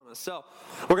So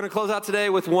we're going to close out today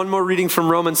with one more reading from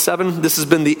Romans 7. This has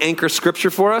been the anchor scripture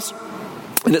for us.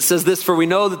 And it says this, "For we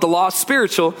know that the law is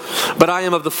spiritual, but I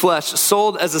am of the flesh,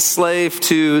 sold as a slave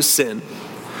to sin.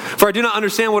 For I do not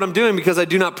understand what I'm doing because I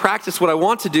do not practice what I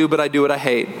want to do, but I do what I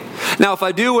hate. Now if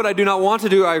I do what I do not want to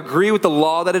do, I agree with the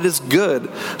law that it is good.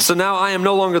 So now I am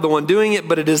no longer the one doing it,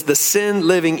 but it is the sin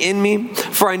living in me.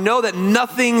 For I know that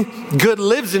nothing good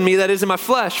lives in me, that is in my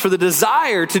flesh. For the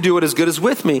desire to do what is good is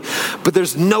with me, but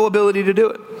there's no ability to do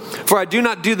it. For I do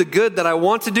not do the good that I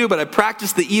want to do, but I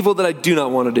practice the evil that I do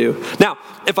not want to do. Now,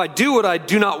 if I do what I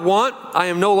do not want, I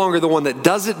am no longer the one that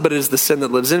does it, but it is the sin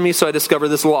that lives in me. So I discover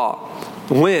this law.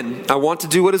 When I want to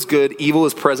do what is good, evil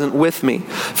is present with me.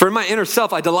 For in my inner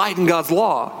self, I delight in God's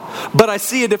law. But I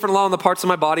see a different law in the parts of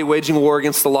my body, waging war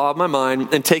against the law of my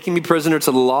mind, and taking me prisoner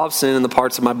to the law of sin in the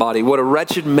parts of my body. What a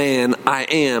wretched man I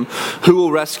am. Who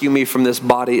will rescue me from this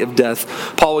body of death?"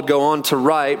 Paul would go on to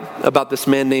write about this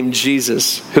man named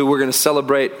Jesus, who we're going to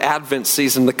celebrate Advent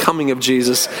season, the coming of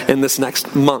Jesus, in this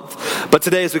next month. But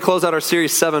today, as we close out our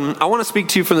series 7, I want to speak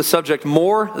to you from the subject,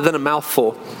 more than a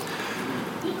mouthful.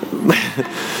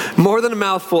 More than a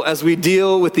mouthful as we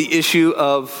deal with the issue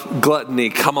of gluttony.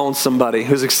 Come on, somebody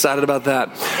who's excited about that.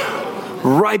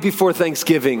 Right before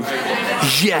Thanksgiving.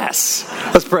 Yes.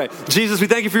 Let's pray. Jesus, we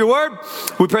thank you for your word.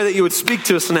 We pray that you would speak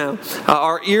to us now.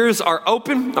 Our ears are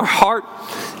open. Our heart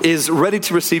is ready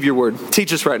to receive your word.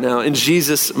 Teach us right now in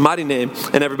Jesus' mighty name.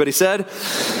 And everybody said,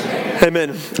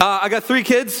 Amen. I got 3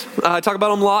 kids. I talk about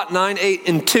them a lot, 9, 8,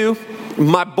 and 2.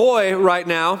 My boy right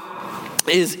now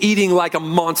is eating like a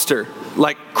monster,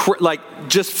 like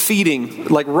just feeding,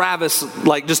 like ravenous,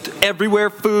 like just everywhere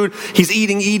food. He's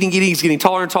eating. He's getting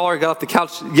taller and taller. I got off the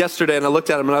couch yesterday and I looked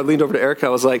at him and I leaned over to Erica. I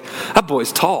was like, that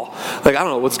boy's tall. Like, I don't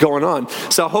know what's going on.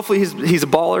 So hopefully he's a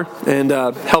baller and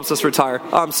helps us retire.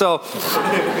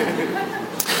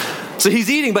 So he's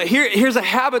eating, but here's a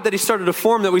habit that he started to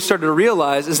form that we started to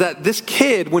realize is that this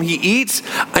kid, when he eats,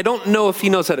 I don't know if he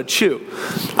knows how to chew.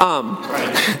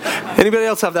 Anybody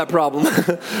else have that problem?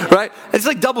 Right? It's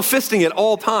like double fisting at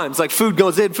all times. Like food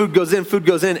goes in, food goes in, food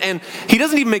goes in. And he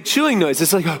doesn't even make chewing noise.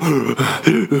 It's like,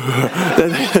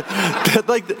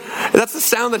 that's the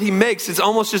sound that he makes. It's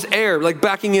almost just air, like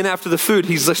backing in after the food.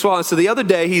 He's like swallowing. So the other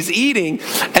day he's eating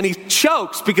and he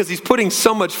chokes because he's putting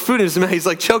so much food in his mouth. He's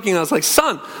like choking. And I was like,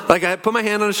 son, like I put my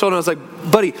hand on his shoulder and I was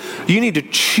like, buddy, you need to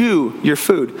chew your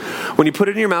food. When you put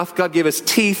it in your mouth, God gave us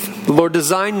teeth. The Lord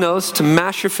designed those to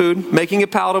mash your food, making it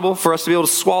palatable for us to be able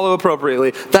to swallow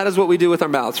appropriately. That is what we do with our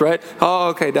mouths, right? Oh,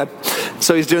 okay, Dad.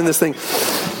 So he's doing this thing.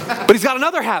 But he's got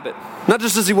another habit. Not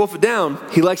just does he wolf it down,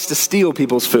 he likes to steal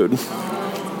people's food.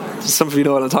 Some of you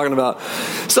know what I'm talking about.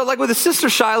 So like with his sister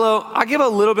Shiloh, I give a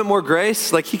little bit more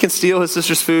grace. Like he can steal his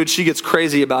sister's food. She gets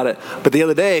crazy about it. But the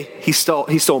other day, he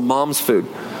stole mom's food.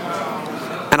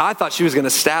 And I thought she was going to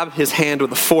stab his hand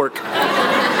with a fork.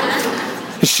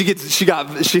 She got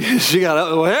up.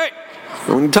 Hey,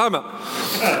 what are you talking about?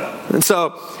 And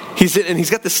so he's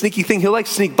got this sneaky thing. He'll like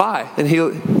sneak by and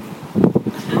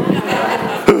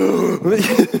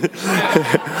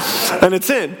and it's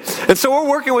in. And so we're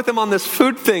working with him on this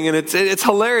food thing, and it's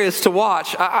hilarious to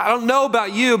watch. I don't know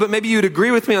about you, but maybe you'd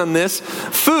agree with me on this.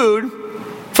 Food,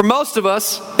 for most of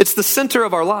us, it's the center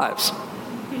of our lives.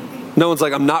 No one's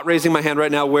like, I'm not raising my hand right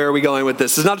now. Where are we going with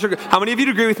this? It's not true. How many of you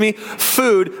agree with me?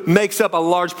 Food makes up a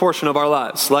large portion of our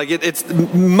lives. Like it's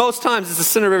most times it's the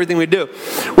center of everything we do.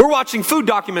 We're watching food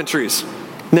documentaries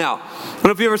now. I don't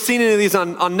know if you've ever seen any of these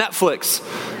on Netflix.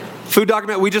 Food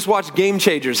document. We just watched Game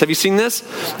Changers. Have you seen this?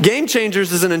 Game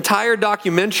Changers is an entire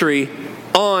documentary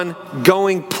on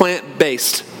going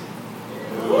plant-based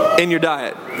in your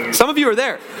diet. Some of you are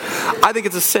there. I think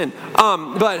it's a sin.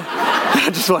 But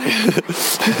just like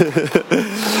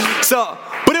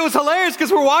but it was hilarious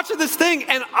because we're watching this thing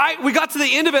and we got to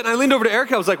the end of it and I leaned over to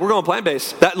Erica. I was like, we're going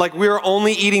plant-based. That like we were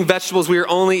only eating vegetables. We were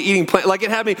only eating plant. Like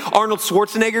it had me. Arnold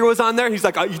Schwarzenegger was on there. He's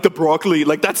like, I eat the broccoli.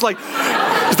 Like that's like,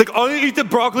 he's like, I eat the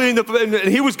broccoli and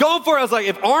he was going for it. I was like,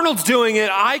 if Arnold's doing it,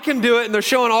 I can do it. And they're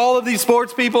showing all of these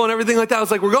sports people and everything like that. I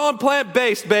was like, we're going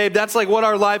plant-based, babe. That's like what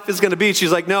our life is going to be.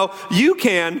 She's like, no, you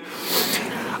can.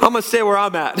 I'm going to stay where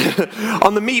I'm at,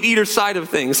 on the meat eater side of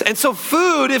things. And so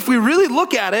food, if we really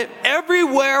look at it,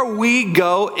 everywhere we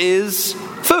go is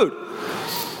food.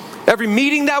 Every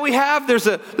meeting that we have, there's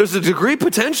a degree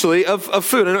potentially of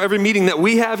food. I know every meeting that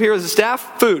we have here as a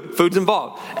staff, food's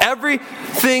involved.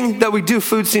 Everything that we do,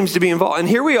 food seems to be involved. And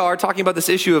here we are talking about this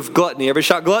issue of gluttony. Everybody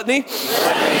shout gluttony?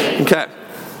 Okay.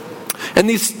 And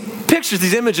these pictures,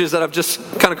 these images that I've just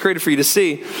kind of created for you to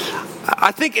see,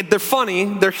 I think they're funny,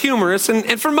 they're humorous,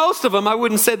 and for most of them, I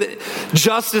wouldn't say that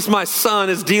Justice, my son,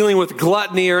 is dealing with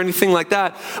gluttony or anything like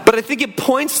that, but I think it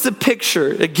points the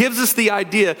picture. It gives us the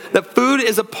idea that food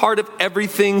is a part of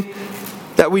everything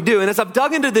that we do. And as I've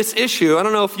dug into this issue, I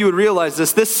don't know if you would realize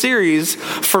this series,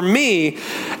 for me,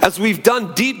 as we've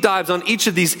done deep dives on each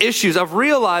of these issues, I've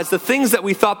realized the things that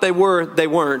we thought they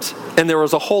weren't, and there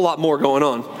was a whole lot more going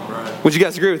on. Right. Would you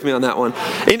guys agree with me on that one?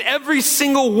 In every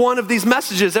single one of these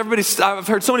messages, I've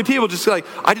heard so many people just like,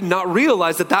 I did not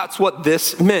realize that that's what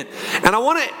this meant. And I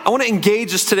want to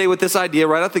engage us today with this idea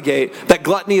right out the gate, that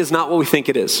gluttony is not what we think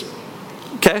it is.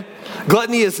 Okay?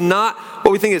 Gluttony is not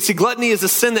what we think it is. See, gluttony is a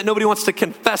sin that nobody wants to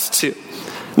confess to.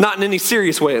 Not in any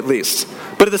serious way, at least.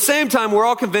 But at the same time, we're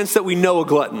all convinced that we know a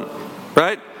glutton.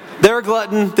 Right? They're a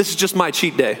glutton. This is just my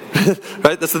cheat day.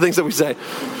 Right? That's the things that we say.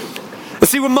 And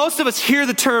see, when most of us hear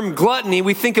the term gluttony,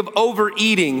 we think of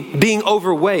overeating, being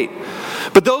overweight.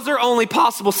 But those are only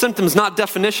possible symptoms, not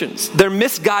definitions. They're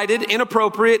misguided,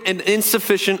 inappropriate, and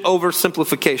insufficient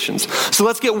oversimplifications. So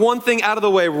let's get one thing out of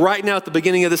the way right now at the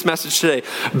beginning of this message today.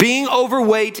 Being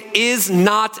overweight is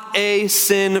not a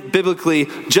sin biblically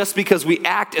just because we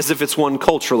act as if it's one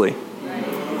culturally.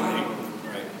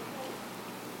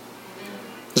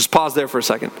 Just pause there for a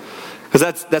second.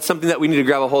 Because that's something that we need to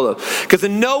grab a hold of. Because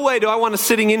in no way do I want us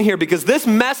sitting in here, because this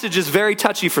message is very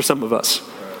touchy for some of us.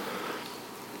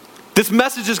 This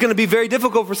message is going to be very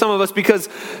difficult for some of us because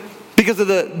of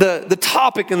the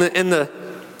topic and the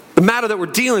matter that we're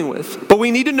dealing with. But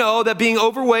we need to know that being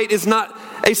overweight is not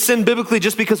a sin biblically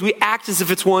just because we act as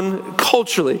if it's one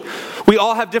culturally. We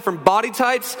all have different body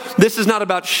types. This is not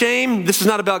about shame. This is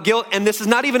not about guilt. And this is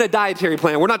not even a dietary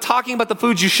plan. We're not talking about the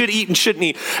foods you should eat and shouldn't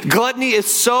eat. Gluttony is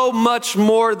so much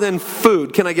more than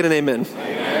food. Can I get an amen?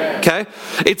 Amen. Okay?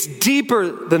 It's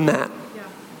deeper than that.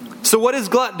 So what is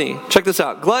gluttony? Check this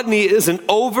out. Gluttony is an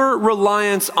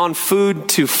over-reliance on food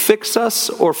to fix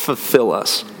us or fulfill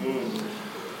us.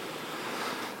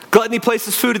 Gluttony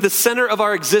places food at the center of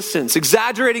our existence,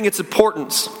 exaggerating its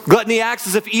importance. Gluttony acts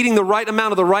as if eating the right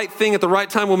amount of the right thing at the right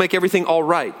time will make everything all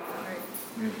right.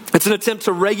 It's an attempt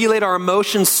to regulate our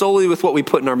emotions solely with what we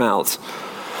put in our mouths.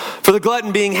 For the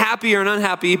glutton, being happy or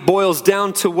unhappy boils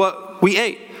down to what we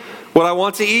ate. What I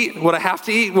want to eat, what I have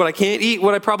to eat, what I can't eat,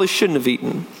 what I probably shouldn't have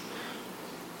eaten.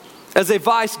 As a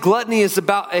vice, gluttony is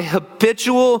about a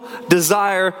habitual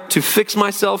desire to fix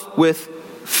myself with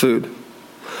food.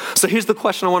 So here's the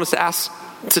question I want us to ask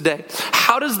today.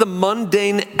 How does the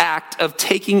mundane act of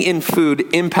taking in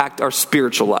food impact our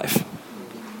spiritual life?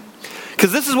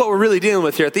 Because this is what we're really dealing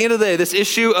with here. At the end of the day, this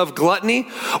issue of gluttony,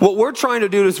 what we're trying to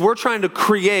do is we're trying to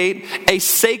create a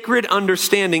sacred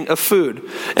understanding of food.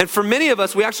 And for many of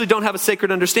us, we actually don't have a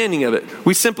sacred understanding of it.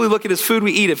 We simply look at it as food,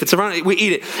 we eat it. If it's around, we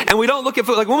eat it. And we don't look at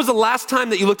food. Like, when was the last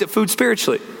time that you looked at food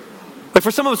spiritually? Like,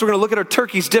 for some of us, we're going to look at our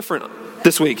turkeys different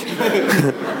this week.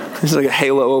 There's like a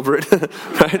halo over it,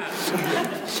 right?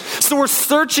 So we're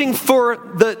searching for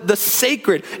the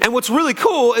sacred. And what's really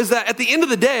cool is that at the end of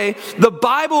the day, the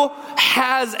Bible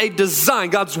has a design.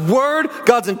 God's word,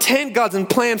 God's intent, God's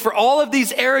plan for all of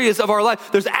these areas of our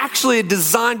life. There's actually a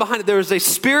design behind it. There is a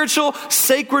spiritual,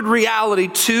 sacred reality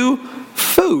to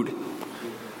food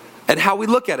and how we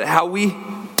look at it, how we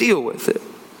deal with it.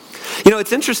 You know,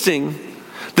 it's interesting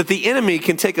that the enemy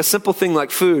can take a simple thing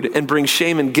like food and bring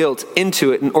shame and guilt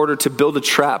into it in order to build a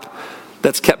trap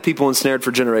that's kept people ensnared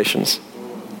for generations.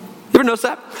 You ever notice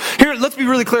that? Here, let's be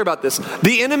really clear about this.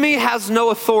 The enemy has no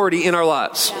authority in our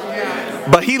lives,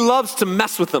 but he loves to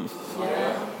mess with them,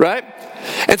 right?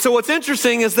 And so what's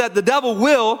interesting is that the devil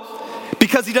will,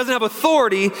 because he doesn't have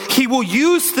authority, he will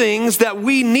use things that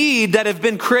we need that have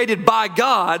been created by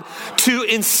God to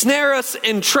ensnare us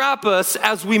and trap us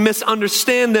as we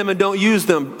misunderstand them and don't use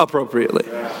them appropriately.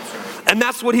 And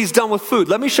that's what he's done with food.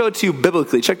 Let me show it to you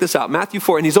biblically. Check this out. Matthew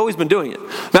 4, and he's always been doing it.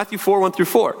 Matthew 4, 1 through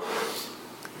 4.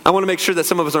 I want to make sure that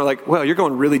some of us are like, well, you're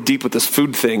going really deep with this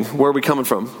food thing. Where are we coming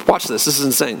from? Watch this. This is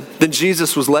insane. Then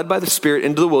Jesus was led by the Spirit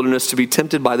into the wilderness to be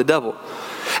tempted by the devil.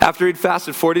 After he'd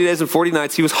fasted 40 days and 40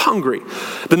 nights, he was hungry.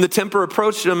 Then the tempter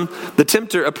approached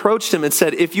him and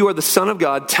said, if you are the Son of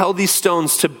God, tell these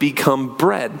stones to become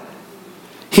bread.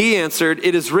 He answered,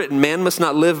 it is written, man must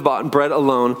not live on bread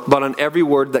alone, but on every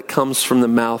word that comes from the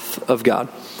mouth of God.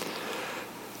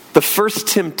 The first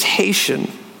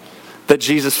temptation that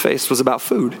Jesus faced was about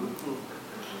food.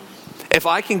 If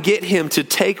I can get him to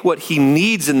take what he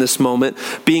needs in this moment,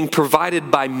 being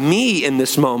provided by me in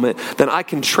this moment, then I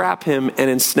can trap him and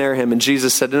ensnare him. And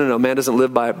Jesus said, no, man doesn't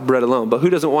live by bread alone. But who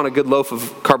doesn't want a good loaf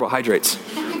of carbohydrates?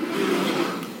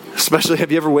 Especially,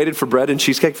 have you ever waited for bread in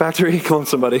Cheesecake Factory? Come on,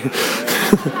 somebody.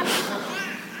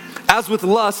 As with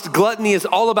lust, gluttony is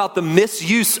all about the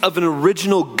misuse of an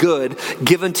original good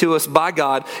given to us by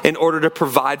God in order to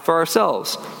provide for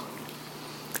ourselves.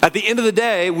 At the end of the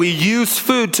day, we use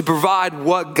food to provide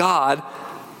what God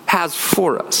has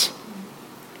for us.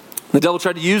 The devil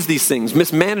tried to use these things,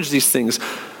 mismanage these things,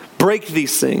 break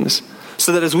these things,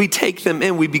 so that as we take them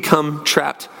in, we become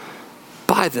trapped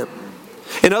by them.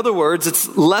 In other words,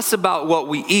 it's less about what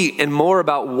we eat and more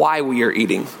about why we are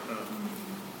eating.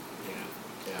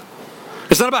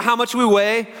 It's not about how much we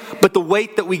weigh, but the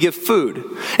weight that we give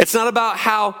food. It's not about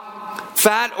how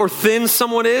fat or thin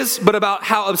someone is, but about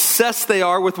how obsessed they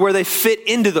are with where they fit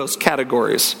into those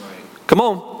categories. Come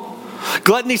on.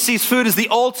 Gluttony sees food as the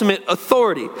ultimate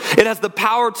authority. It has the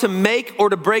power to make or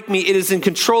to break me. It is in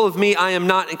control of me. I am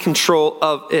not in control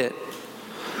of it.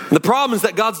 And the problem is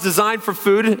that God's design for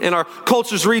food and our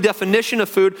culture's redefinition of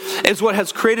food is what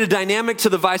has created a dynamic to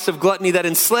the vice of gluttony that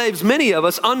enslaves many of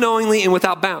us unknowingly and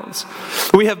without bounds.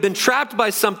 We have been trapped by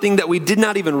something that we did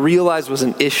not even realize was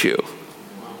an issue.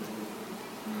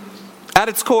 At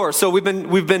its core, so we've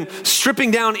been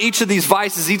stripping down each of these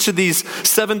vices, each of these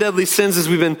 7 deadly sins as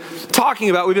we've been talking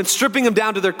about. We've been stripping them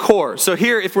down to their core. So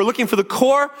here, if we're looking for the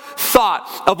core thought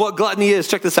of what gluttony is,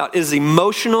 check this out, it is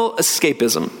emotional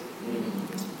escapism.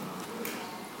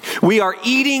 We are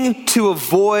eating to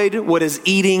avoid what is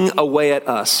eating away at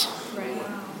us.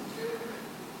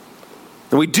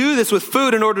 And we do this with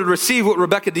food in order to receive what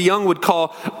Rebecca DeYoung would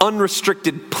call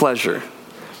unrestricted pleasure,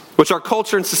 which our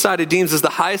culture and society deems as the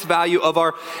highest value of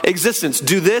our existence.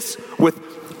 Do this with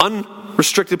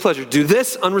unrestricted pleasure. Do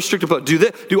this, unrestricted pleasure. Do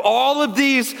this, do all of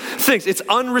these things. It's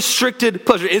unrestricted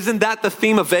pleasure. Isn't that the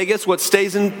theme of Vegas? What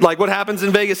stays in, like what happens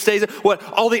in Vegas stays in, what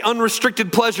all the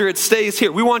unrestricted pleasure, it stays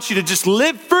here. We want you to just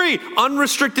live free,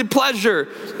 unrestricted pleasure.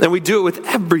 And we do it with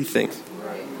everything.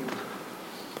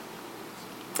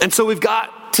 And so we've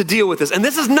got to deal with this. And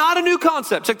this is not a new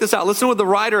concept. Check this out. Listen to what the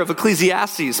writer of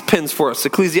Ecclesiastes pens for us.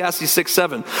 Ecclesiastes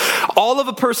 6:7. All of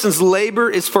a person's labor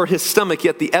is for his stomach,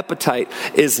 yet the appetite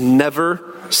is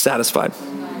never satisfied.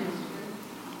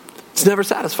 It's never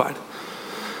satisfied.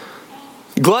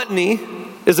 Gluttony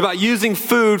is about using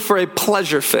food for a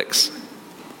pleasure fix,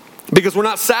 because we're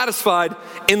not satisfied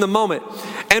in the moment.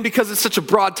 And because it's such a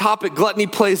broad topic, gluttony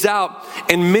plays out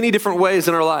in many different ways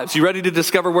in our lives. You ready to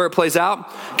discover where it plays out?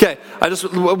 Okay, I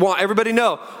just want everybody to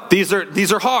know, these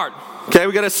are hard. Okay,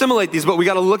 we got to assimilate these, but we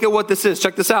got to look at what this is.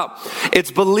 Check this out.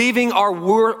 It's believing our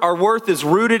worth is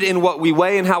rooted in what we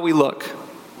weigh and how we look.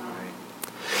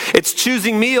 It's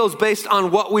choosing meals based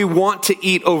on what we want to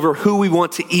eat over who we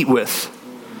want to eat with.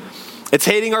 It's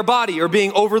hating our body or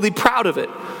being overly proud of it.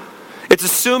 It's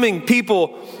assuming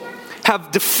people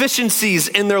have deficiencies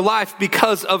in their life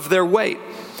because of their weight.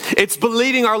 It's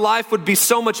believing our life would be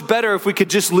so much better if we could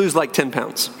just lose like 10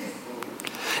 pounds.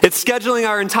 It's scheduling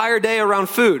our entire day around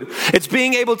food. It's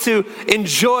being able to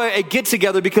enjoy a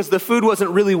get-together because the food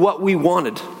wasn't really what we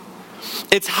wanted.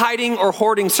 It's hiding or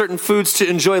hoarding certain foods to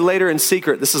enjoy later in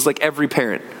secret. This is like every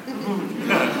parent.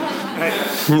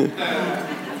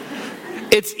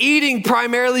 It's eating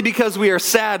primarily because we are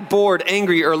sad, bored,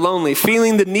 angry, or lonely,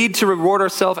 feeling the need to reward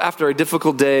ourselves after a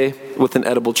difficult day with an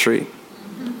edible treat.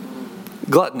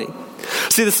 Gluttony.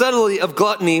 See, the subtlety of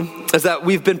gluttony is that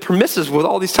we've been permissive with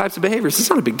all these types of behaviors. It's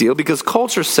not a big deal because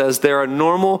culture says they're a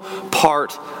normal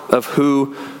part of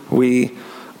who we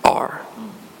are.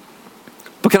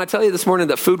 But can I tell you this morning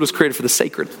that food was created for the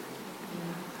sacred?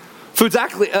 Food's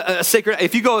actually a sacred.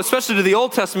 If you go especially to the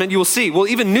Old Testament, you will see, well,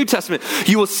 even New Testament,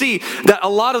 you will see that a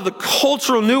lot of the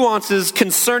cultural nuances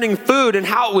concerning food and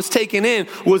how it was taken in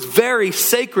was very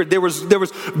sacred. There was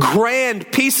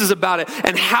grand pieces about it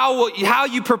and how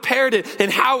you prepared it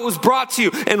and how it was brought to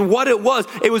you and what it was.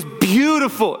 It was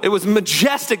beautiful. It was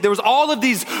majestic. There was all of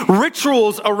these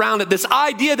rituals around it. This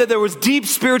idea that there was deep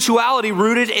spirituality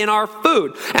rooted in our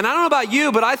food. And I don't know about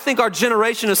you, but I think our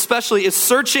generation especially is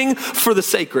searching for the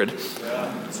sacred.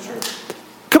 Yeah, that's true.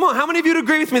 Come on, how many of you would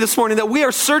agree with me this morning that we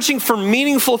are searching for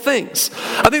meaningful things?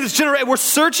 I think this generation, we're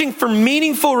searching for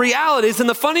meaningful realities, and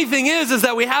the funny thing is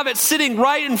that we have it sitting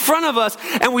right in front of us,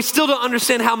 and we still don't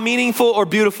understand how meaningful or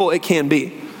beautiful it can be.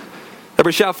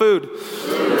 Everybody shout food.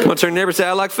 Come on, turn to your neighbor and say,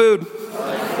 I like food.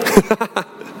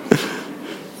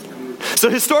 So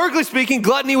historically speaking,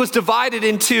 gluttony was divided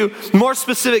into more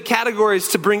specific categories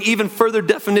to bring even further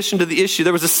definition to the issue.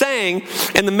 There was a saying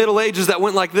in the Middle Ages that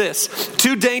went like this: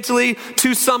 too daintily,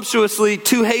 too sumptuously,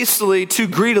 too hastily, too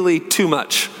greedily, too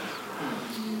much.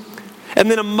 And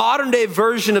then a modern day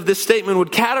version of this statement would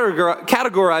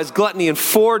categorize gluttony in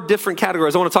 4 different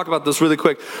categories. I want to talk about this really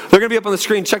quick. They're going to be up on the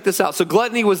screen. Check this out. So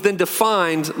gluttony was then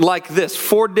defined like this.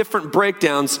 4 different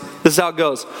breakdowns. This is how it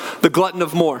goes. The glutton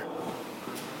of more.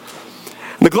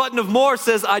 The glutton of more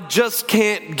says, I just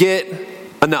can't get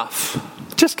enough.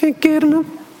 Just can't get enough.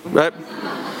 Right?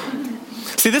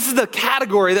 See, this is the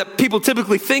category that people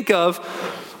typically think of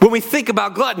when we think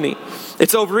about gluttony.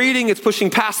 It's overeating, it's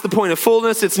pushing past the point of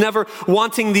fullness, it's never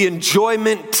wanting the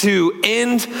enjoyment to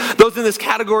end. Those in this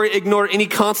category ignore any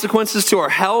consequences to our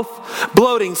health.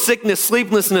 Bloating, sickness,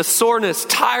 sleeplessness, soreness,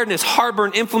 tiredness,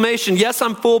 heartburn, inflammation. Yes,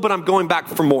 I'm full, but I'm going back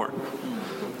for more.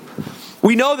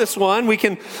 We know this one. We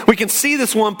can see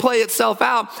this one play itself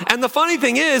out. And the funny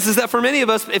thing is that for many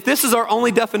of us, if this is our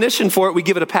only definition for it, we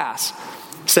give it a pass.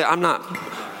 Say, I'm not.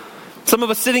 Some of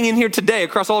us sitting in here today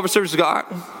across all of our services go,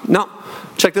 no,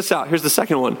 check this out. Here's the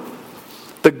second one.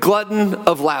 The glutton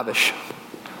of lavish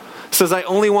says, I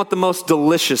only want the most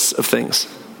delicious of things.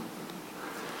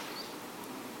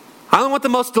 I only want the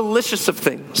most delicious of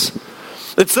things.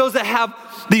 It's those that have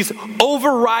these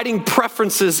overriding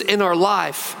preferences in our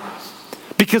life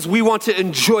because we want to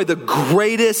enjoy the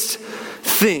greatest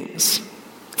things.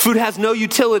 Food has no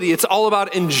utility. It's all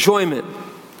about enjoyment.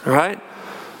 All right?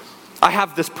 I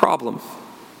have this problem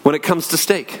when it comes to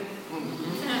steak.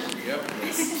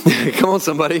 Come on,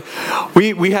 somebody.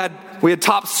 We had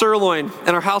top sirloin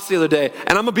in our house the other day.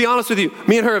 And I'm going to be honest with you.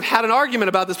 Me and her have had an argument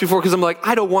about this before because I'm like,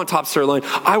 I don't want top sirloin.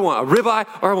 I want a ribeye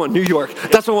or I want New York.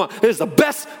 That's what I want. It is the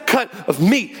best cut of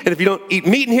meat. And if you don't eat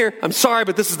meat in here, I'm sorry,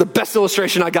 but this is the best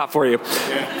illustration I got for you.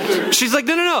 She's like,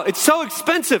 no. It's so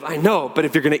expensive. I know, but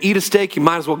if you're going to eat a steak, you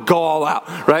might as well go all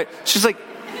out, right? She's like,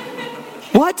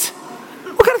 what?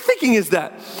 What kind of thinking is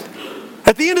that?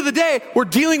 At the end of the day, we're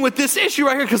dealing with this issue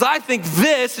right here because I think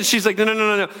this, and she's like,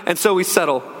 no. And so we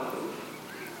settle.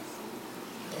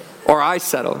 Or I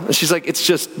settle. And she's like, it's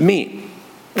just meat.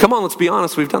 Come on, let's be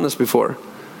honest. We've done this before.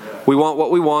 We want what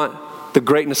we want, the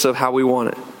greatness of how we want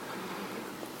it.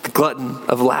 The glutton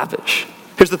of lavish.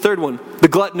 Here's the third one. The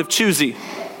glutton of choosy.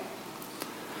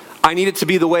 I need it to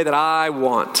be the way that I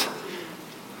want.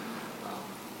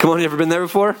 Come on, you ever been there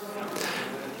before?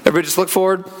 Everybody just look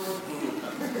forward.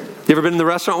 You ever been in the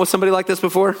restaurant with somebody like this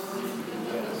before?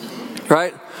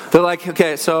 Right? They're like,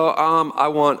 okay, so I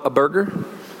want a burger.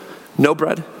 No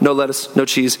bread, no lettuce, no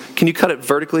cheese. Can you cut it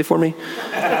vertically for me?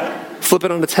 Flip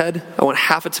it on its head. I want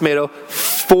half a tomato,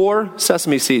 4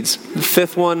 sesame seeds. The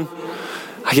 5th one,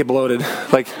 I get bloated.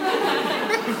 Like,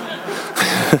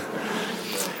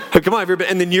 come on,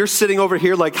 and then you're sitting over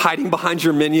here like hiding behind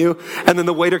your menu, and then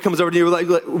the waiter comes over to you like,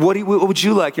 what would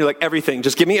you like? And you're like, everything.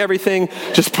 Just give me everything.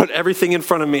 Just put everything in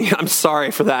front of me. I'm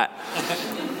sorry for that.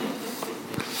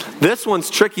 This one's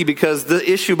tricky because the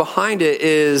issue behind it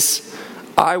is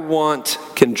I want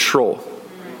control.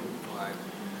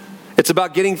 It's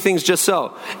about getting things just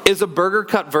so. Is a burger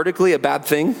cut vertically a bad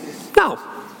thing? No.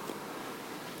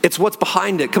 It's what's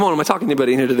behind it. Come on, am I talking to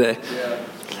anybody in here today? Yeah.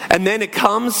 And then it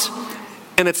comes,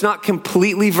 and it's not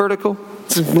completely vertical.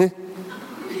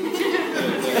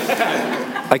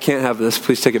 I can't have this.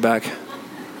 Please take it back.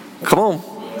 Come on.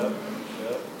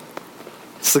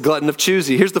 It's the glutton of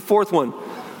choosy. Here's the 4th one.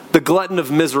 The glutton of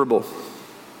miserable.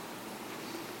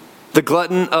 The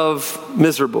glutton of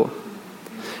miserable.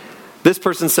 This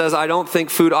person says, I don't think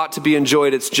food ought to be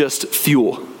enjoyed. It's just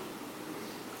fuel.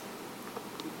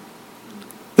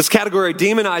 This category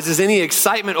demonizes any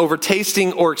excitement over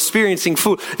tasting or experiencing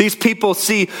food. These people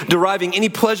see deriving any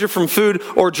pleasure from food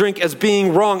or drink as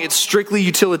being wrong. It's strictly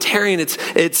utilitarian.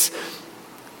 It's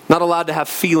not allowed to have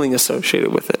feeling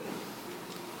associated with it.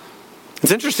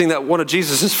 It's interesting that one of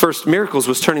Jesus' first miracles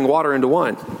was turning water into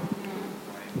wine.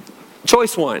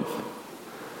 Choice wine.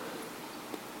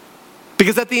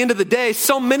 Because at the end of the day,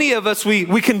 so many of us, we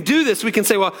can do this. We can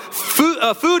say, well,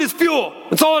 food is fuel.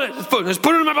 That's all it is. It's food. Just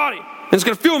put it in my body. And it's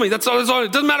going to fuel me. That's all it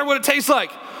doesn't matter what it tastes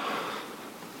like.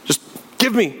 Just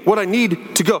give me what I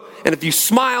need to go. And if you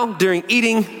smile during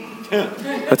eating,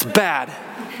 that's bad.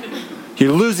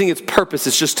 You're losing its purpose.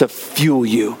 It's just to fuel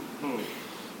you.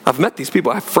 I've met these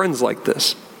people. I have friends like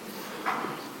this.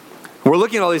 We're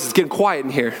looking at all these. It's getting quiet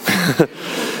in here.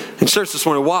 In church this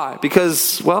morning. Why?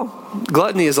 Because, well,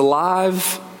 gluttony is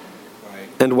alive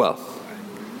and well.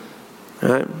 All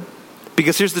right?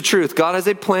 Because here's the truth. God has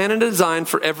a plan and a design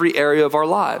for every area of our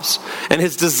lives. And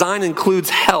his design includes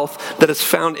health that is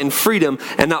found in freedom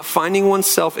and not finding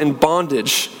oneself in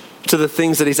bondage to the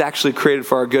things that he's actually created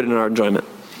for our good and our enjoyment.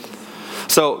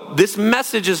 So this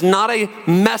message is not a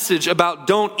message about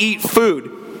don't eat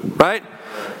food, right?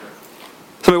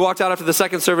 Somebody walked out after the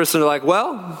second service and they're like,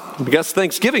 well, I guess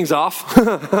Thanksgiving's off.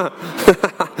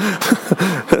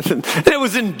 It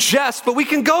was in jest, but we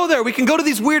can go there. We can go to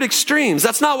these weird extremes.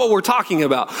 That's not what we're talking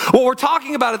about. What we're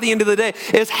talking about at the end of the day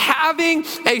is having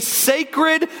a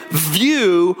sacred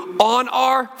view on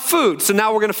our food. So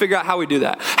now we're going to figure out how we do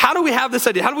that. How do we have this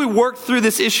idea? How do we work through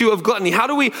this issue of gluttony? How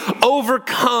do we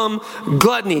overcome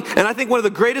gluttony? And I think one of the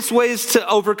greatest ways to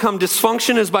overcome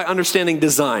dysfunction is by understanding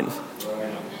design.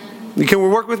 Can we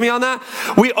work with me on that?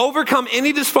 We overcome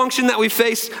any dysfunction that we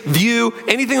face, view,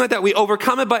 anything like that. We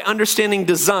overcome it by understanding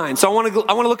design. So I want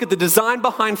to look at the design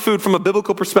behind food from a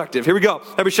biblical perspective. Here we go.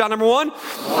 Every shot number one?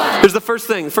 Here's the first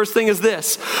thing. The first thing is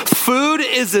this. Food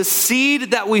is a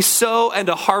seed that we sow and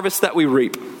a harvest that we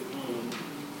reap.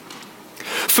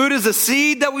 Food is a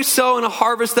seed that we sow and a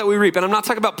harvest that we reap. And I'm not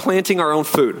talking about planting our own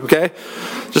food, okay?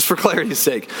 Just for clarity's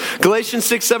sake. Galatians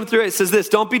 6:7-8 says this,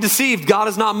 don't be deceived, God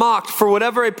is not mocked. For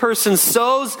whatever a person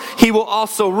sows, he will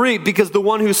also reap. Because the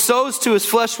one who sows to his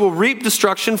flesh will reap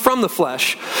destruction from the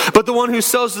flesh. But the one who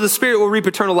sows to the Spirit will reap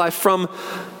eternal life from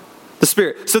the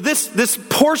Spirit. So this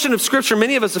portion of Scripture,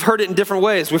 many of us have heard it in different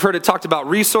ways. We've heard it talked about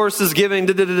resources, giving,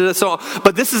 so on.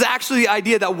 But this is actually the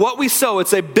idea that what we sow,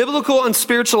 it's a biblical and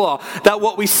spiritual law, that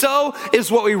what we sow is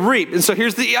what we reap. And so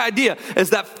here's the idea, is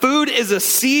that food is a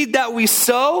seed that we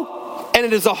sow, and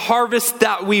it is a harvest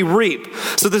that we reap.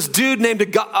 So this dude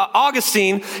named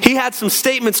Augustine, he had some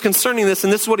statements concerning this,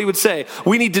 and this is what he would say.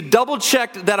 We need to double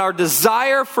check that our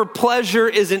desire for pleasure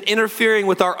isn't interfering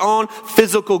with our own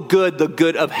physical good, the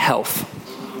good of health.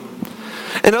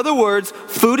 In other words,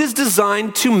 food is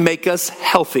designed to make us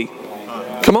healthy.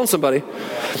 Come on, somebody.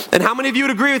 And how many of you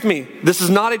would agree with me? This is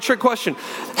not a trick question.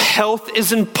 Health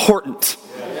is important.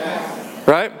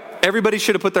 Right? Everybody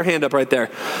should have put their hand up right there.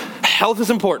 Health is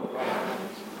important.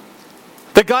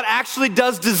 That God actually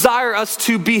does desire us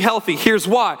to be healthy. Here's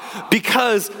why.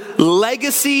 Because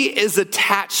legacy is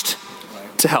attached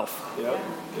to health.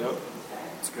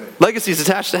 That's good. Legacy is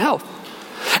attached to health.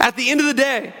 At the end of the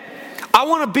day, I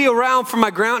want to be around for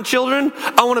my grandchildren.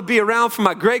 I want to be around for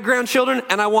my great-grandchildren.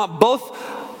 And I want both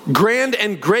grand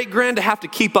and great-grand to have to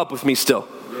keep up with me still.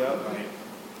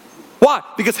 Why?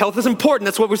 Because health is important.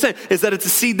 That's what we're saying, is that it's a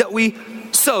seed that we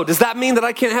sow. Does that mean that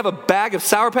I can't have a bag of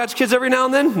Sour Patch Kids every now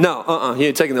and then? No, you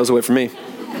ain't taking those away from me.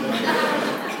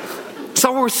 That's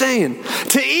not what we're saying.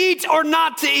 To eat or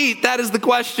not to eat, that is the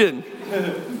question.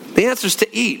 The answer is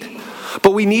to eat.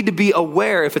 But we need to be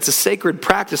aware, if it's a sacred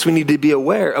practice, we need to be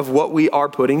aware of what we are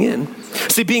putting in.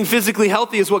 See, being physically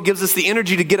healthy is what gives us the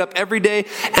energy to get up every day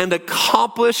and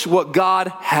accomplish what God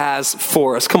has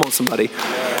for us. Come on, somebody.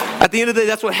 At the end of the day,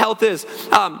 that's what health is.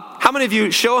 How many of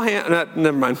you, show a hand,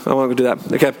 never mind, I won't do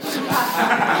that. Okay.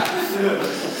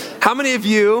 How many of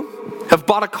you have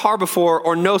bought a car before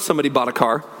or know somebody bought a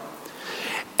car?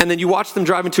 And then you watch them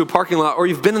drive into a parking lot, or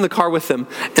you've been in the car with them,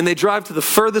 and they drive to the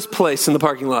furthest place in the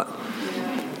parking lot.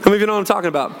 How many of you know what I'm talking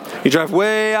about? You drive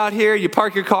way out here, you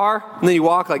park your car, and then you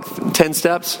walk like 10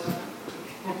 steps.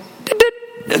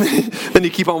 And then you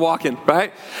keep on walking,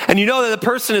 right? And you know that the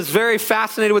person is very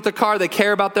fascinated with their car. They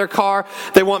care about their car.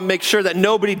 They want to make sure that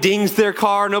nobody dings their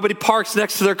car, nobody parks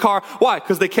next to their car. Why?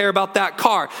 Because they care about that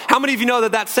car. How many of you know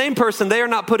that that same person, they are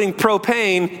not putting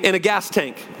propane in a gas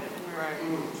tank?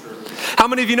 How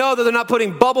many of you know that they're not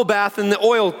putting bubble bath in the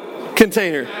oil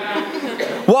container?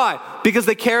 Why? Because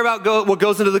they care about what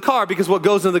goes into the car. Because what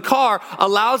goes into the car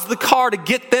allows the car to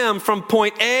get them from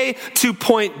point A to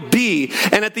point B.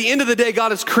 And at the end of the day,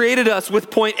 God has created us with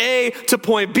point A to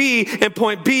point B and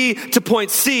point B to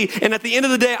point C. And at the end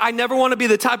of the day, I never want to be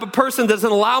the type of person that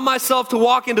doesn't allow myself to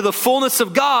walk into the fullness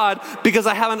of God because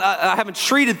I haven't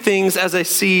treated things as a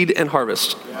seed and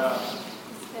harvest. Am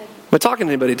I talking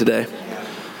to anybody today?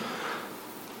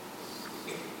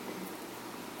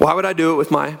 Why would I do it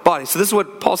with my body? So this is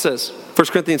what Paul says, 1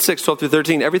 Corinthians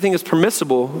 6:12-13. Everything is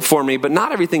permissible for me, but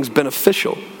not everything's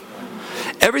beneficial.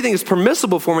 Everything is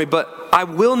permissible for me, but I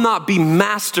will not be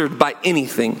mastered by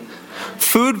anything.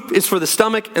 Food is for the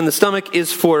stomach, and the stomach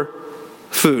is for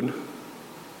food.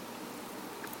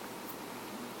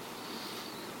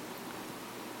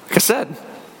 Like I said,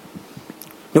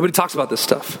 nobody talks about this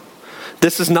stuff.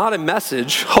 This is not a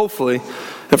message, hopefully,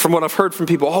 and from what I've heard from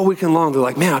people all weekend long, they're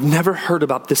like, man, I've never heard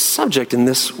about this subject in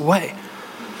this way.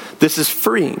 This is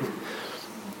freeing.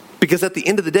 Because at the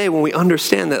end of the day, when we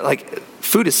understand that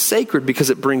food is sacred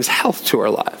because it brings health to our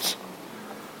lives.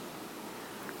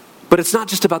 But it's not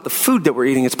just about the food that we're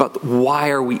eating, it's about why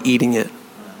are we eating it.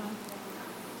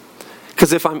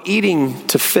 Because if I'm eating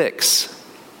to fix,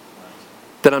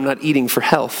 then I'm not eating for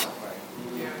health.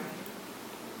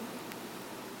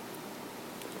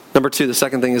 Number two, the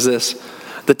second thing is this.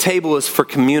 The table is for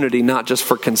community, not just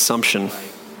for consumption.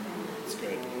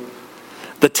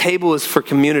 The table is for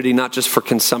community, not just for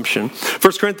consumption.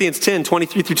 1 Corinthians 10,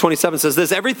 23 through 27 says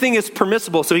this, everything is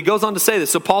permissible. So he goes on to say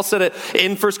this. So Paul said it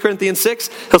in 1 Corinthians 6.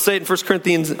 He'll say it in 1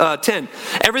 Corinthians 10.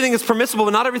 Everything is permissible,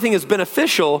 but not everything is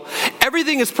beneficial.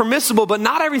 Everything is permissible, but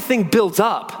not everything builds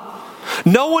up.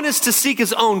 No one is to seek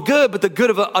his own good, but the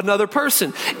good of another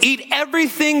person. Eat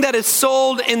everything that is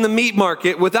sold in the meat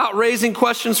market without raising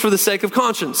questions for the sake of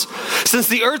conscience. Since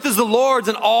the earth is the Lord's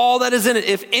and all that is in it,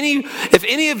 if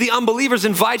any of the unbelievers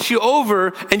invite you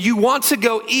over and you want to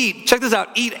go eat, check this out,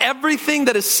 eat everything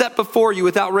that is set before you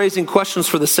without raising questions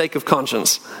for the sake of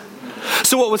conscience.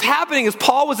 So what was happening is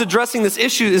Paul was addressing this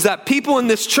issue is that people in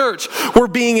this church were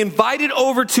being invited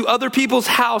over to other people's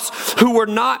house who were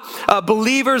not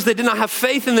believers. They did not have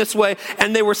faith in this way.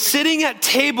 And they were sitting at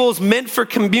tables meant for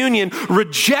communion,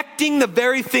 rejecting the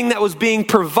very thing that was being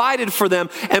provided for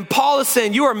them. And Paul is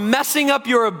saying, you are messing up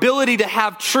your ability to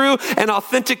have true and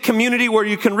authentic community where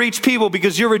you can reach people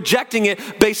because you're rejecting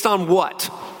it based on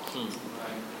what?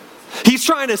 He's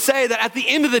trying to say that at the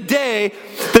end of the day,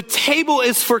 the table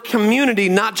is for community,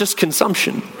 not just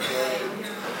consumption.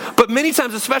 But many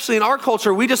times, especially in our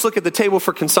culture, we just look at the table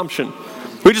for consumption.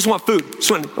 We just want food.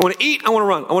 I want to eat, I want to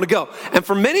run, I want to go. And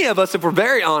for many of us, if we're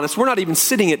very honest, we're not even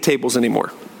sitting at tables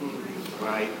anymore.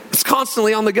 It's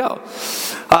constantly on the go.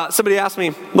 Somebody asked me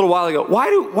a little while ago, why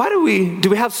do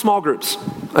we have small groups?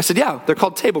 I said, yeah, they're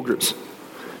called table groups.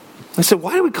 I said,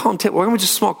 why do we call them table? Why don't we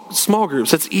just small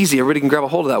groups? That's easy. Everybody can grab a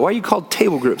hold of that. Why are you called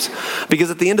table groups? Because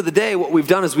at the end of the day, what we've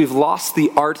done is we've lost the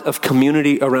art of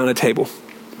community around a table.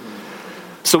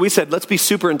 So we said, let's be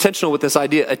super intentional with this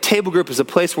idea. A table group is a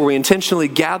place where we intentionally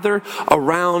gather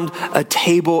around a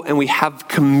table and we have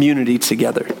community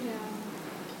together.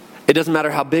 It doesn't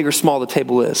matter how big or small the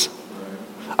table is.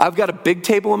 I've got a big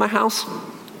table in my house.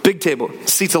 Big table,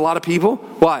 seats a lot of people.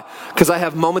 Why? Because I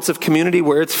have moments of community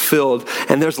where it's filled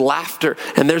and there's laughter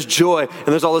and there's joy and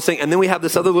there's all this thing. And then we have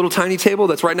this other little tiny table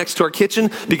that's right next to our kitchen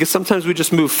because sometimes we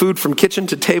just move food from kitchen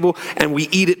to table and we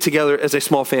eat it together as a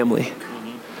small family.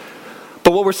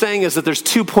 But what we're saying is that there's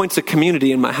 2 points of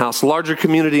community in my house, larger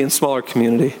community and smaller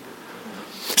community.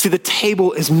 See, the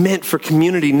table is meant for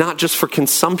community, not just for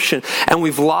consumption. And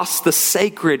we've lost the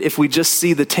sacred if we just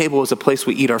see the table as a place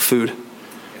we eat our food.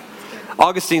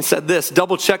 Augustine said this,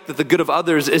 double check that the good of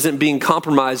others isn't being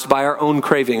compromised by our own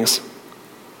cravings.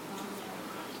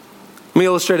 Let me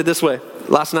illustrate it this way.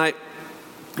 Last night,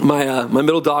 my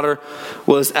middle daughter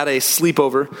was at a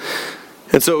sleepover.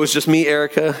 And so it was just me,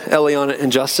 Erica, Eliana,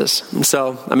 and Justice. And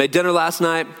so I made dinner last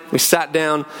night. We sat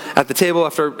down at the table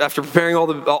after preparing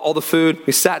all the food.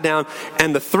 We sat down,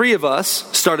 and the three of us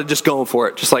started just going for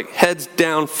it. Just like heads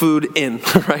down, food in,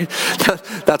 right?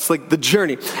 That's like the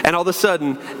journey. And all of a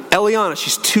sudden, Eliana,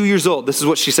 she's 2 years old. This is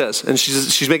what she says. And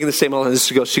she's making the same.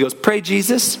 She goes, pray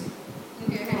Jesus.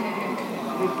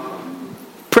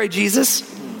 Pray Jesus.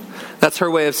 That's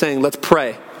her way of saying, let's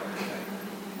pray.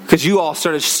 Because you all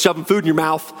started shoving food in your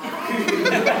mouth.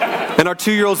 And our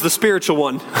 2-year-old's the spiritual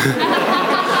one.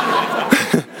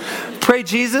 Pray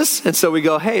Jesus. And so we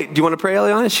go, hey, do you want to pray,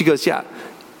 Eliana? She goes, yeah.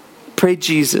 Pray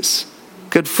Jesus.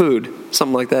 Good food.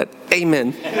 Something like that.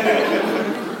 Amen.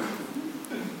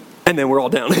 And then we're all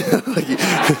down.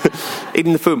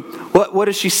 Eating the food. What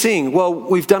is she seeing? Well,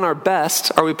 we've done our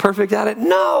best. Are we perfect at it?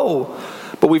 No.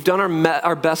 But we've done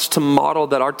our best to model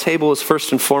that our table is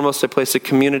first and foremost a place of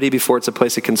community before it's a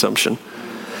place of consumption.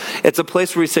 It's a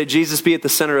place where we say, Jesus, be at the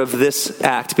center of this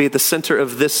act, be at the center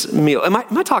of this meal. Am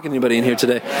I talking to anybody in here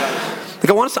today? Like,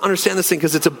 I want us to understand this thing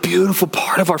because it's a beautiful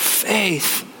part of our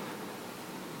faith.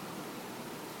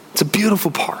 It's a beautiful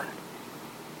part.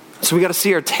 So we got to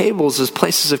see our tables as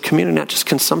places of community, not just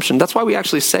consumption. That's why we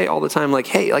actually say all the time, like,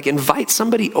 hey, like invite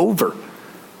somebody over.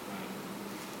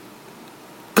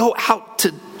 Go out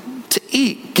to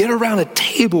eat. Get around a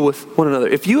table with one another.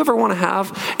 If you ever want to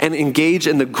have and engage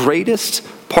in the greatest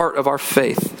part of our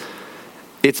faith,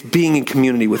 it's being in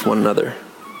community with one another.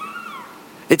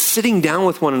 It's sitting down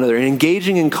with one another and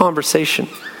engaging in conversation.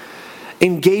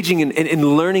 Engaging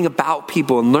in learning about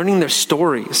people and learning their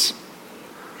stories.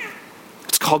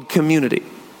 It's called community.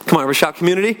 Come on, everybody shout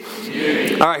community.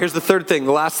 Community. All right, here's the third thing.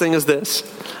 The last thing is this,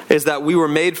 is that we were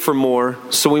made for more,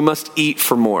 so we must eat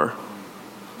for more.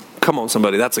 Come on,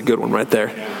 somebody. That's a good one right there.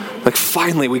 Like,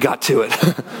 finally we got to it.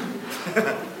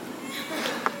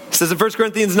 says in 1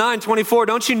 Corinthians 9:24,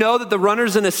 don't you know that the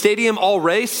runners in a stadium all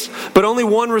race, but only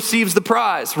one receives the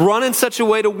prize? Run in such a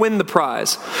way to win the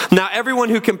prize. Now everyone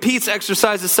who competes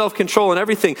exercises self-control in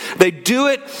everything. They do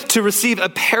it to receive a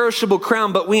perishable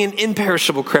crown, but we an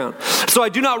imperishable crown. So I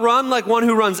do not run like one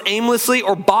who runs aimlessly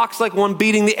or box like one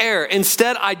beating the air.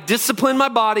 Instead, I discipline my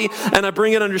body and I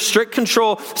bring it under strict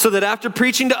control so that after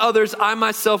preaching to others, I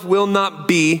myself will not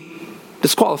be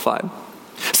disqualified.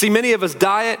 See, many of us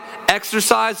diet,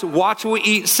 exercise, watch what we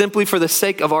eat simply for the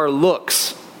sake of our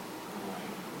looks.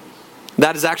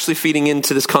 That is actually feeding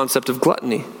into this concept of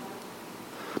gluttony.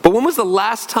 But when was the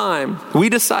last time we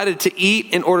decided to eat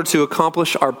in order to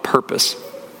accomplish our purpose?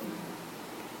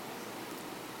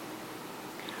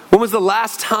 When was the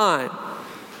last time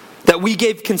that we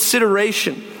gave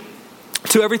consideration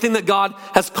to everything that God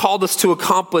has called us to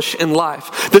accomplish in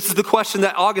life? This is the question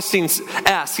that Augustine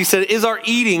asked. He said, is our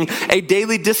eating a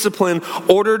daily discipline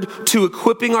ordered to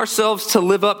equipping ourselves to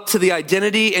live up to the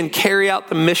identity and carry out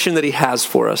the mission that he has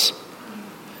for us?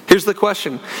 Here's the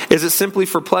question. Is it simply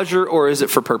for pleasure or is it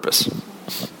for purpose?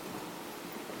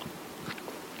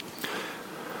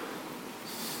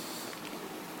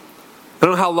 I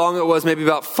don't know how long it was, maybe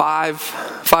about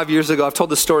five years ago. I've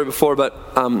told this story before, but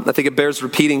I think it bears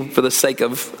repeating for the sake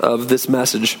of this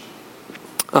message.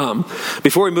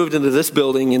 Before we moved into this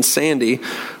building in Sandy,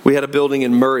 we had a building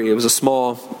in Murray. It was a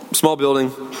small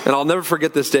building, and I'll never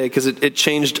forget this day because it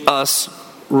changed us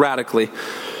radically.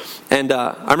 And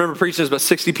I remember preaching. There's about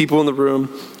 60 people in the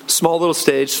room, small little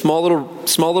stage, small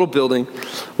little building,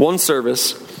 one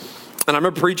service. And I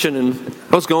remember preaching, and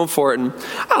I was going for it. And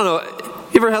I don't know.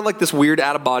 You ever had like this weird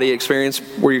out-of-body experience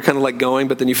where you're kind of like going,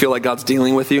 but then you feel like God's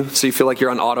dealing with you, so you feel like you're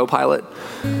on autopilot,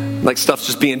 like stuff's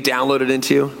just being downloaded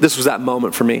into you? This was that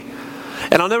moment for me.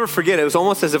 And I'll never forget, it was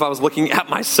almost as if I was looking at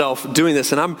myself doing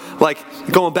this, and I'm like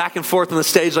going back and forth on the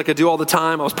stage like I do all the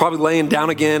time. I was probably laying down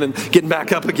again and getting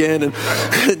back up again and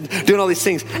doing all these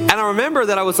things. And I remember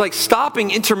that I was like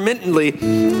stopping intermittently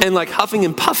and like huffing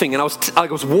and puffing, and I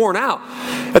was worn out.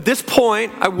 At this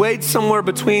point, I weighed somewhere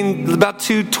between about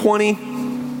 220,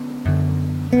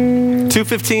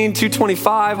 215,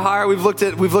 225 higher. We've looked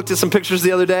at some pictures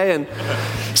the other day, and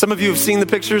some of you have seen the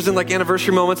pictures in like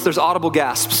anniversary moments. There's audible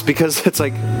gasps because it's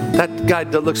like, that guy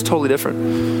looks totally different.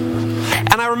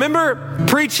 And I remember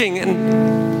preaching,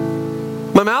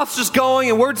 and my mouth's just going,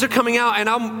 and words are coming out, and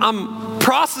I'm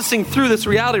processing through this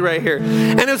reality right here.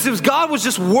 And it was God was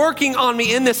just working on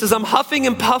me in this as I'm huffing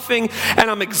and puffing, and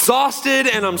I'm exhausted,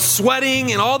 and I'm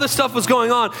sweating, and all this stuff was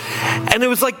going on. And it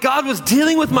was like God was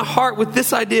dealing with my heart with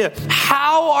this idea.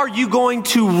 How are you going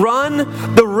to run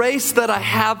the race that I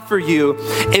have for you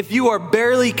if you are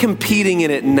barely competing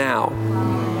in it now?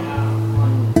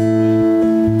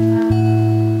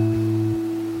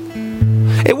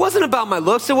 It wasn't about my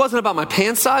looks. It wasn't about my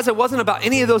pant size. It wasn't about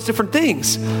any of those different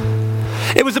things.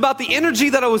 It was about the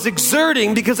energy that I was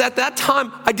exerting, because at that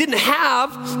time we didn't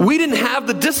have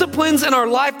the disciplines in our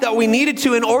life that we needed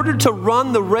to in order to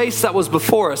run the race that was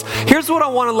before us. Here's what I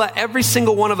want to let every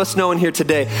single one of us know in here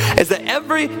today, is that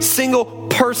every single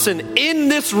person in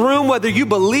this room, whether you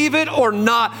believe it or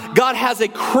not, God has a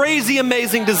crazy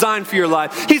amazing design for your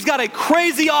life. He's got a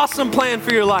crazy awesome plan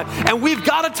for your life. And we've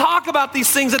got to talk about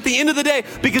these things at the end of the day,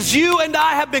 because you and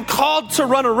I have been called to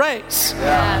run a race.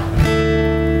 Yeah.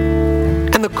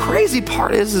 And the crazy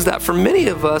part is that for many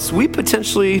of us, we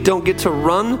potentially don't get to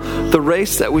run the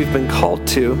race that we've been called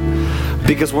to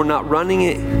because we're not running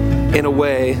it in a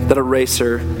way that a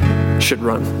racer should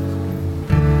run.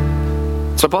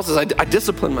 So Paul says, I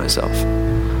discipline myself.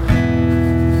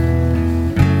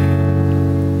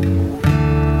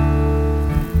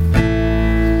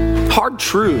 Hard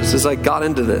truths as I got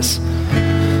into this.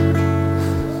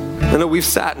 I know we've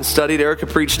sat and studied. Erica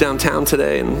preached downtown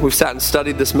today, and we've sat and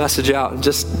studied this message out, and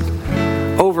just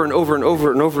over and over and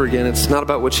over and over again, it's not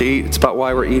about what you eat, it's about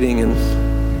why we're eating.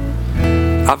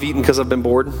 And I've eaten because I've been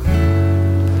bored.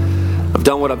 I've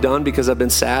done what I've done because I've been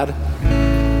sad.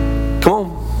 Come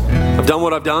on. I've done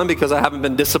what I've done because I haven't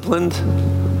been disciplined.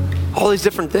 All these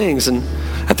different things. And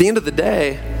at the end of the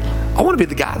day, I want to be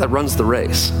the guy that runs the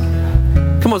race.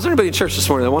 Come on, is there anybody in church this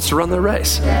morning that wants to run their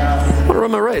race? I want to run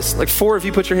my race. Like 4 of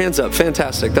you put your hands up.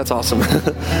 Fantastic. That's awesome.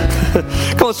 Come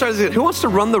on, let's try this again. Who wants to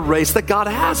run the race that God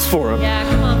has for him? Yeah,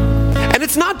 come on. And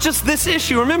it's not just this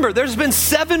issue. Remember, there's been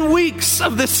 7 weeks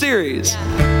of this series.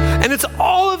 Yeah. And it's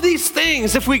all of these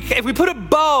things. If we put a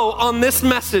bow on this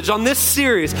message, on this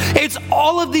series, it's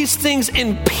all of these things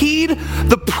impede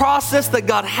the process that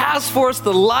God has for us,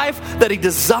 the life that he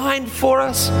designed for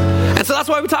us. And so that's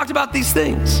why we talked about these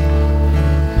things.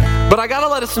 But I got to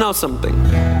let us know something.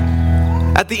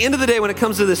 At the end of the day, when it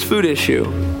comes to this food issue,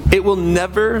 it will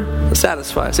never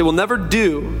satisfy us. Food will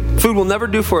never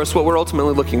do for us what we're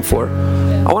ultimately looking for.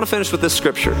 I want to finish with this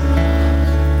scripture.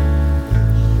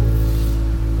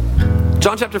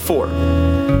 John chapter 4,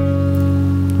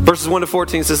 verses 1 to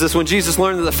 14 says this: when Jesus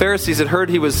learned that the Pharisees had heard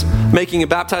he was making and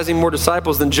baptizing more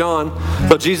disciples than John,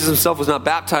 though Jesus himself was not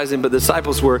baptizing, but the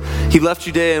disciples were, he left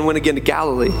Judea and went again to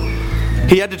Galilee.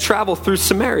 He had to travel through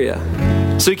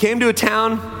Samaria. So he came to a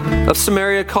town of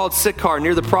Samaria called Sychar,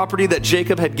 near the property that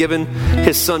Jacob had given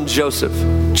his son Joseph.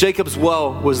 Jacob's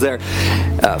well was there.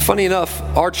 Funny enough,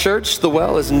 our church, the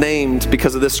well, is named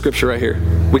because of this scripture right here.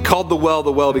 We called the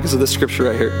well because of this scripture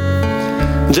right here.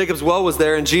 And Jacob's well was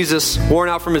there, and Jesus, worn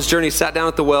out from his journey, sat down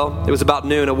at the well. It was about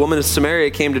noon. A woman of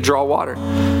Samaria came to draw water.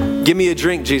 "Give me a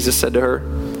drink," Jesus said to her,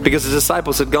 because his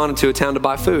disciples had gone into a town to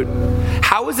buy food.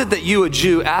 "How is it that you, a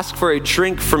Jew, ask for a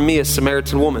drink from me, a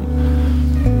Samaritan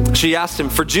woman?" She asked him,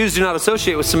 "For Jews do not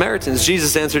associate with Samaritans."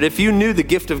 Jesus answered, "If you knew the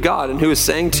gift of God and who is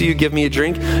saying to you, 'Give me a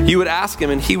drink,' you would ask him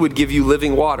and he would give you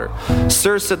living water."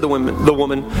 "Sir," said the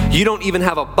woman, "you don't even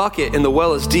have a bucket and the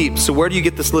well is deep, so where do you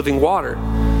get this living water?"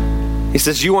 He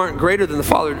says, "You aren't greater than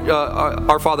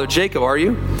our father Jacob, are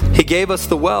you? He gave us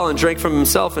the well and drank from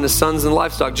himself and his sons and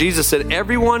livestock." Jesus said,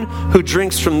 "Everyone who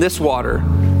drinks from this water,"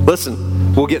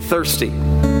 listen, "will get thirsty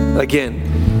again.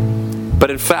 But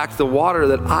in fact, the water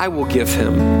that I will give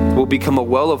him will become a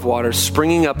well of water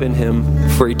springing up in him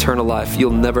for eternal life."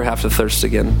 You'll never have to thirst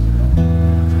again.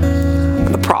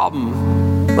 And the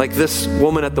problem, like this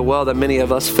woman at the well that many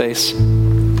of us face,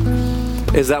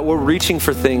 is that we're reaching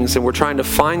for things and we're trying to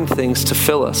find things to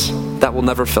fill us that will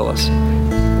never fill us.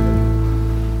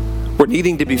 We're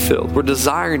needing to be filled. We're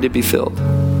desiring to be filled.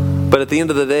 But at the end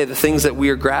of the day, the things that we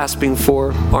are grasping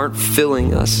for aren't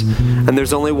filling us. And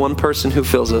there's only one person who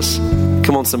fills us.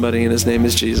 Come on, somebody, and his name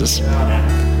is Jesus.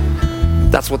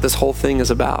 That's what this whole thing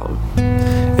is about.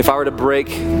 If I were to break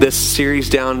this series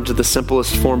down to the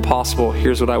simplest form possible,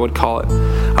 here's what I would call it.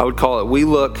 I would call it, we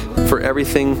look for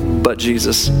everything but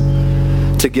Jesus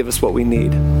to give us what we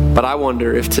need. But I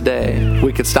wonder if today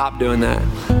we could stop doing that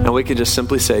and we could just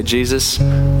simply say, "Jesus,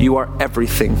 you are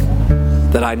everything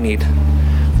that I need."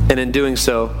 And in doing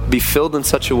so, be filled in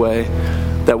such a way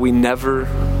that we never,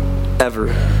 ever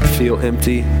feel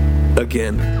empty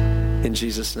again. In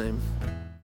Jesus' name.